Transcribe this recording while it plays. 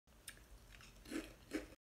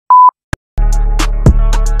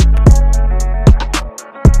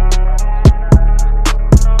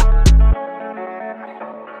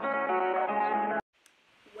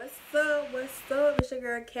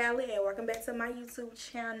my YouTube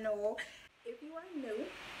channel. If you are new,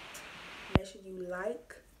 make sure you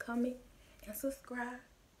like, comment, and subscribe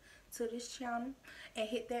to this channel, and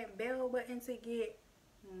hit that bell button to get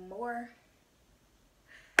more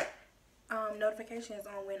notifications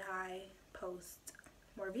on when I post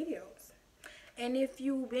more videos. And if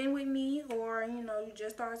you've been with me, or you know, you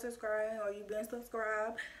just started subscribing, or you've been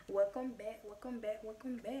subscribed, welcome back, welcome back,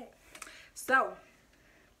 welcome back. So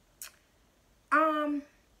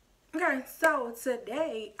okay, so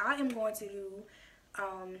today I am going to do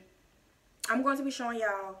I'm going to be showing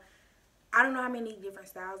y'all, I don't know how many different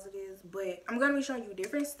styles it is, but I'm going to be showing you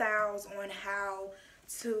different styles on how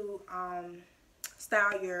to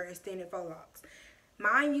style your extended faux locks.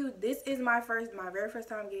 Mind you, this is my very first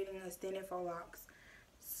time getting extended faux locks.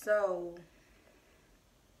 So,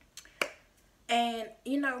 and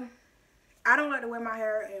you know, I don't like to wear my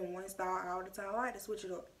hair in one style all the time. I like to switch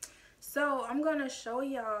it up. So I'm gonna show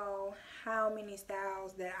y'all how many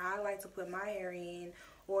styles that I like to put my hair in,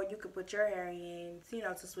 or you could put your hair in, you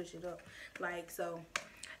know, to switch it up. Like, so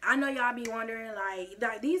I know y'all be wondering,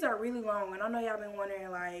 like these are really long, and I know y'all been wondering,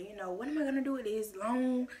 like, you know, what am I gonna do with this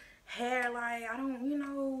long hair? Like, I don't, you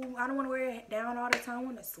know, I don't want to wear it down all the time. I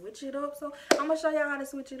want to switch it up. So I'm gonna show y'all how to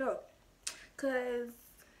switch it up, cause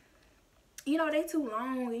you know, they too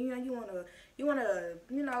long, and you know, you wanna,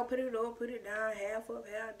 you know, put it up, put it down, half up,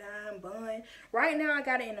 half down, bun. Right now, I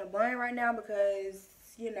got it in a bun right now because,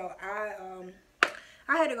 you know, I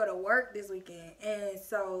had to go to work this weekend, and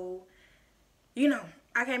so, you know,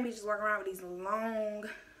 I can't be just walking around with these long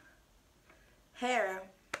hair.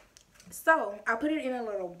 So I put it in a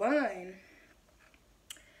little bun.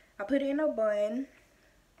 I put it in a bun,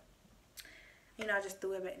 and I just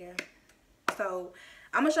threw it back there. So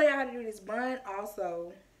I'm gonna show y'all how to do this bun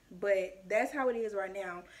also, but that's how it is right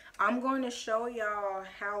now. I'm going to show y'all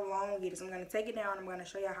how long it is. I'm gonna take it down. I'm gonna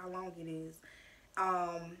show y'all how long it is,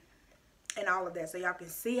 and all of that, so y'all can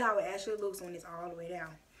see how it actually looks when it's all the way down.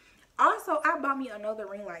 Also, I bought me another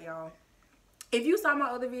ring light, y'all. If you saw my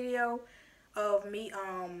other video of me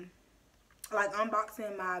like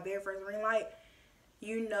unboxing my very first ring light,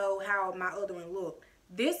 you know how my other one looked.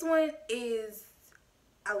 This one is,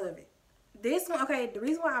 I love it. This one, okay, the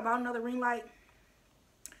reason why I bought another ring light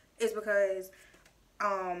is because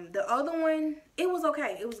the other one, it was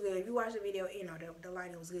okay. It was good. If you watch the video, you know, the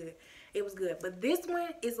lighting was good. It was good. But this one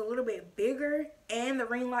is a little bit bigger, and the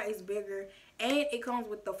ring light is bigger, and it comes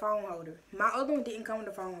with the phone holder. My other one didn't come with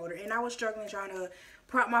the phone holder, and I was struggling trying to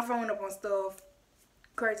prop my phone up on stuff,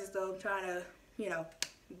 crazy stuff, trying to, you know,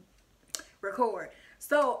 record.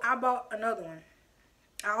 So I bought another one.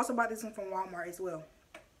 I also bought this one from Walmart as well,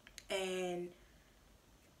 and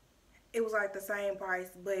it was like the same price,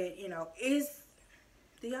 but you know, it's,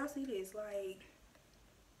 do y'all see this? Like,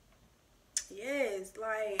 yes,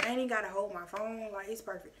 like, I ain't even gotta hold my phone. Like, it's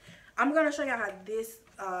perfect. I'm gonna show y'all how this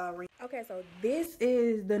ring. Okay, so this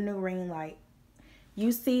is the new ring light.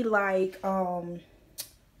 You see, like,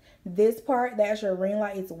 this part, the actual ring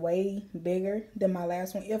light, is way bigger than my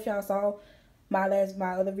last one. If y'all saw my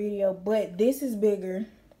other video, but this is bigger,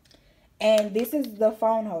 and this is the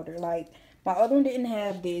phone holder. Like, my other one didn't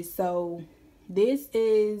have this, so this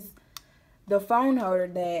is the phone holder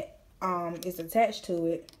that is attached to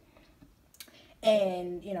it,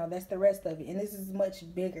 and you know, that's the rest of it. And this is much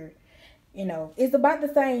bigger. You know, it's about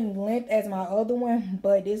the same length as my other one,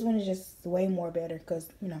 but this one is just way more better because,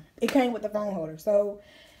 you know, it came with the phone holder, so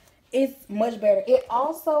it's much better. It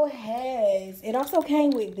also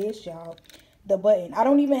came with this, y'all, the button. I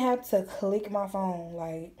don't even have to click my phone.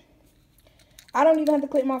 Like, I don't even have to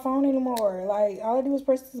click my phone anymore. Like, all I do is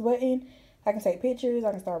press this button. I can take pictures.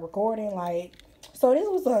 I can start recording. Like, so this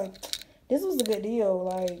was a good deal.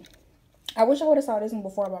 Like, I wish I would have saw this one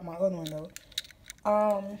before I bought my other one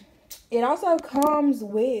though. It also comes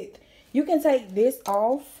with, you can take this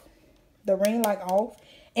off, the ring light off,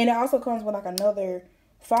 and it also comes with like another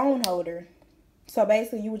phone holder. So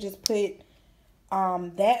basically, you would just put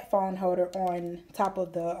that phone holder on top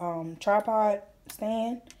of the tripod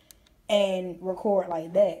stand and record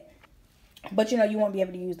like that. But you know, you won't be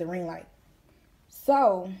able to use the ring light.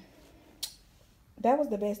 So that was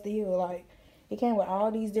the best deal. Like, it came with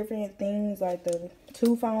all these different things, like the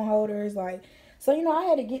 2 phone holders. Like, so you know, I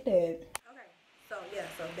had to get that. Okay, so yeah,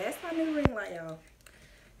 so that's my new ring light, y'all.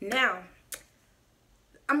 Now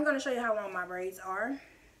I'm gonna show you how long my braids are.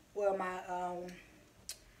 Well,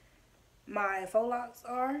 my faux locks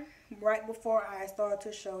are, right before I start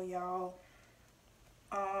to show y'all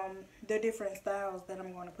the different styles that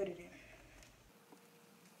I'm going to put it in.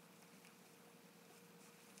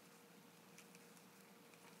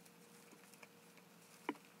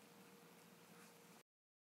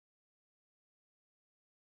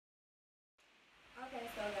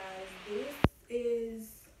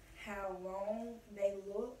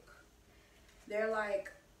 They're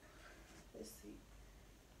like, let's see.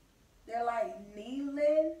 They're like knee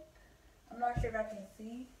length. I'm not sure if I can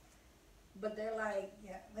see. But they're like,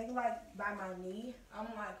 yeah, they're like by my knee. I'm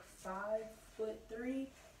like 5'3".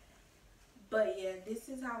 But yeah, this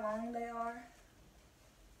is how long they are.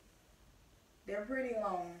 They're pretty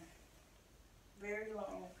long. Very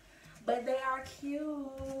long. But they are cute.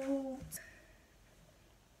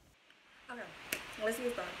 Okay, let's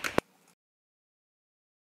get started.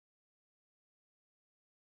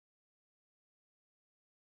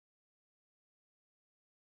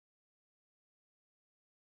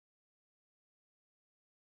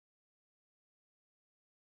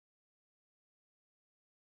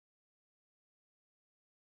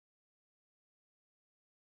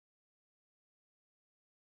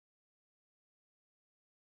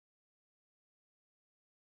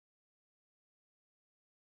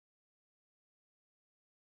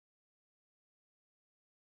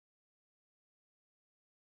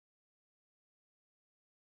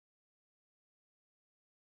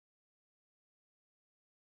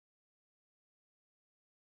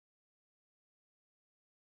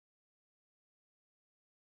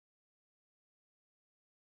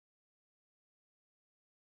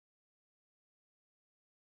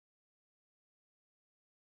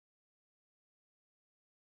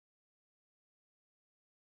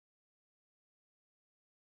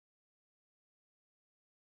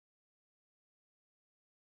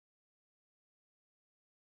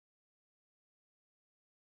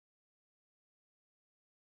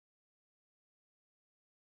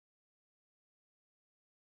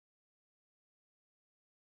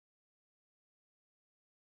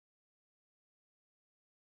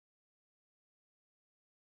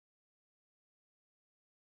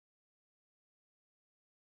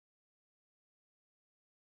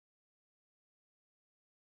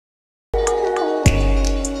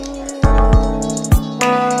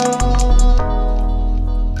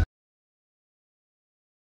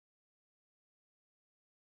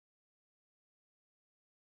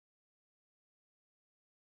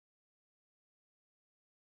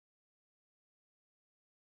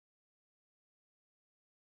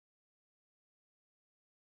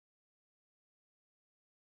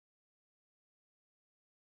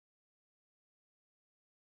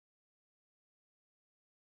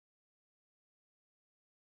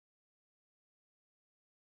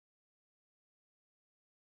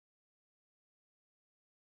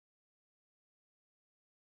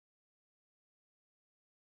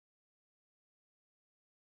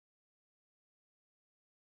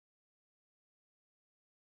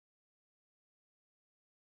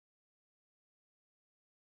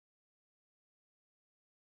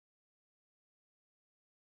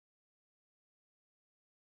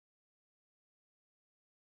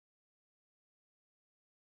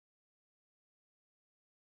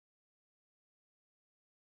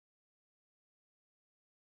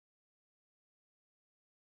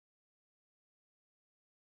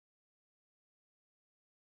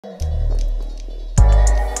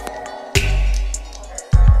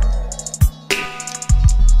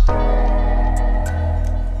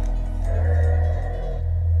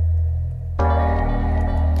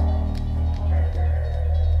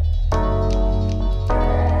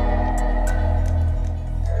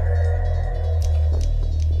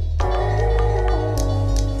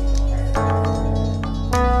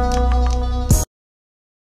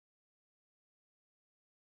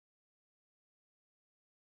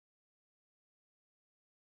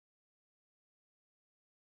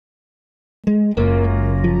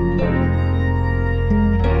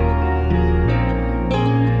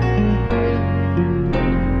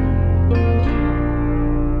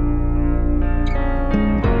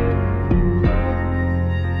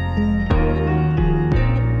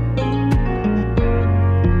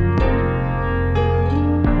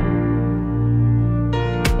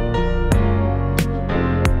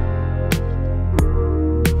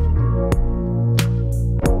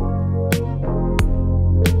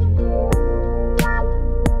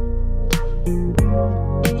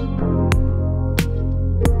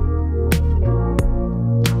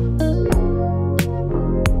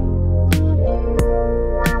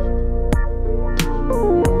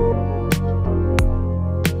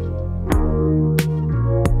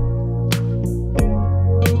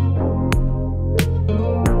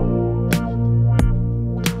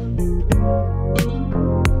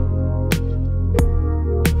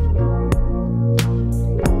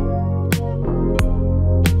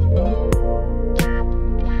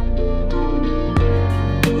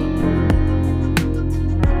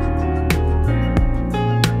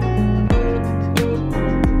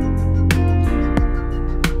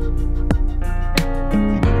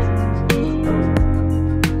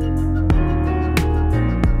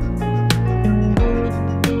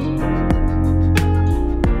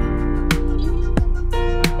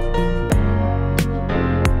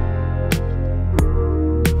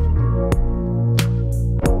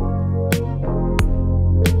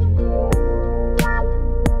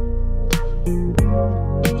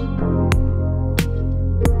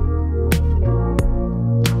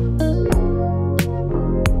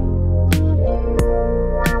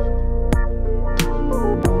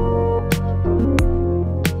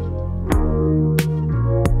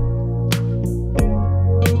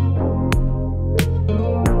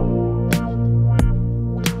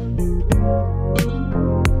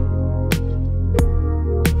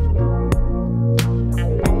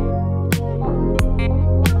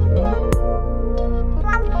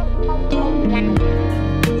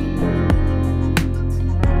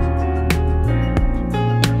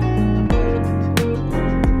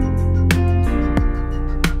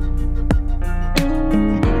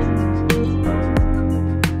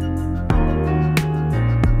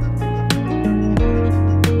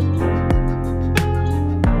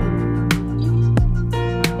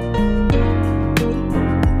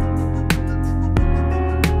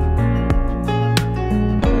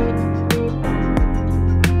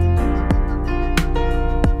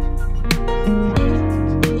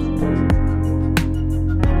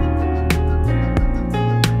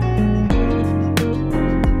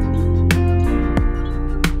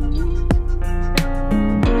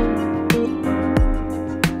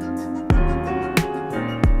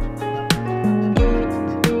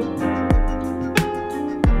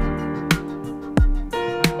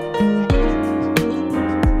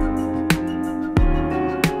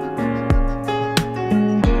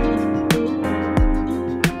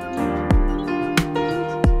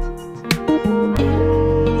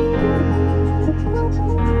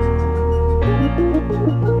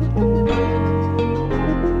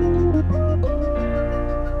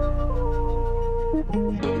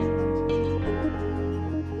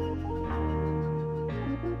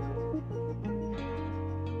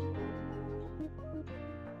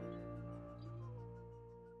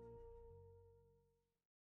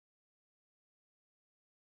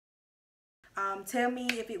 Tell me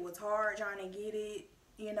if it was hard trying to get it,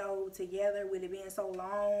 you know, together with it being so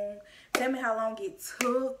long. Tell me how long it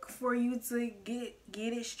took for you to get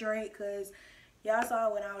it straight, because y'all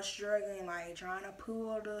saw when I was struggling, like trying to pull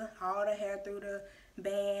all the hair through the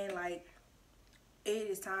band. Like, it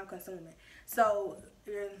is time consuming. So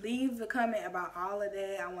leave a comment about all of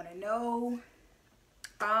that. I want to know.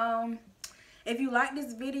 If you like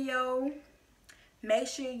this video, make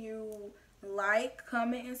sure you like,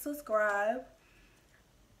 comment, and subscribe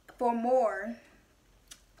for more.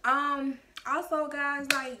 Also, guys,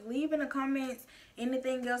 like, leave in the comments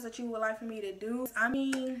anything else that you would like for me to do. I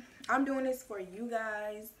mean, I'm doing this for you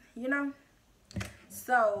guys, you know.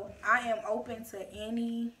 So I am open to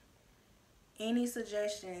any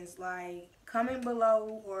suggestions. Like, comment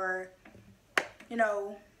below, or, you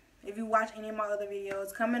know, if you watch any of my other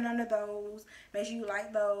videos, comment under those. Make sure you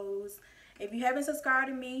like those. If you haven't subscribed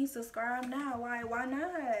to me, subscribe now. Like, why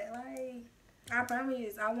not? Like, I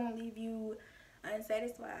promise I won't leave you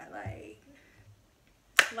unsatisfied.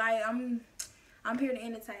 Like I'm here to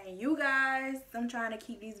entertain you guys. I'm trying to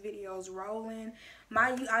keep these videos rolling.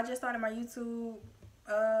 I just started my YouTube.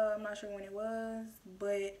 I'm not sure when it was,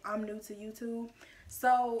 but I'm new to YouTube.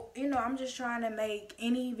 So, you know, I'm just trying to make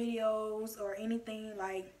any videos or anything,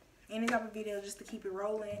 like any type of video, just to keep it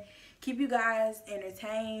rolling, keep you guys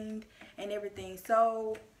entertained and everything.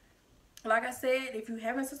 So, like I said, if you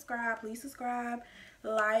haven't subscribed, please subscribe,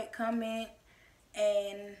 like, comment,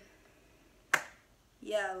 and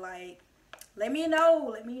yeah, like, let me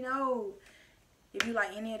know if you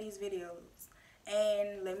like any of these videos,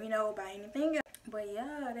 and let me know about anything else. But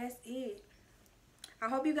yeah, that's it. I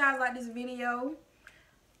hope you guys like this video.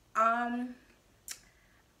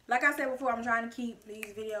 Like I said before, I'm trying to keep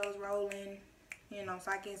these videos rolling, you know,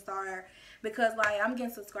 so I can start, because like I'm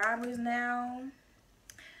getting subscribers now,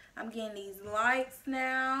 I'm getting these likes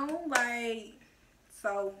now, like,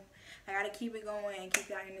 so I gotta keep it going and keep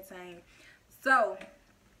y'all entertained. So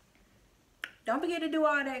don't forget to do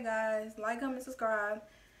all that, guys. Like, comment, subscribe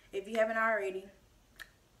if you haven't already,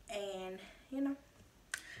 and you know,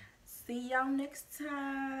 see y'all next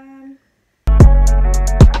time.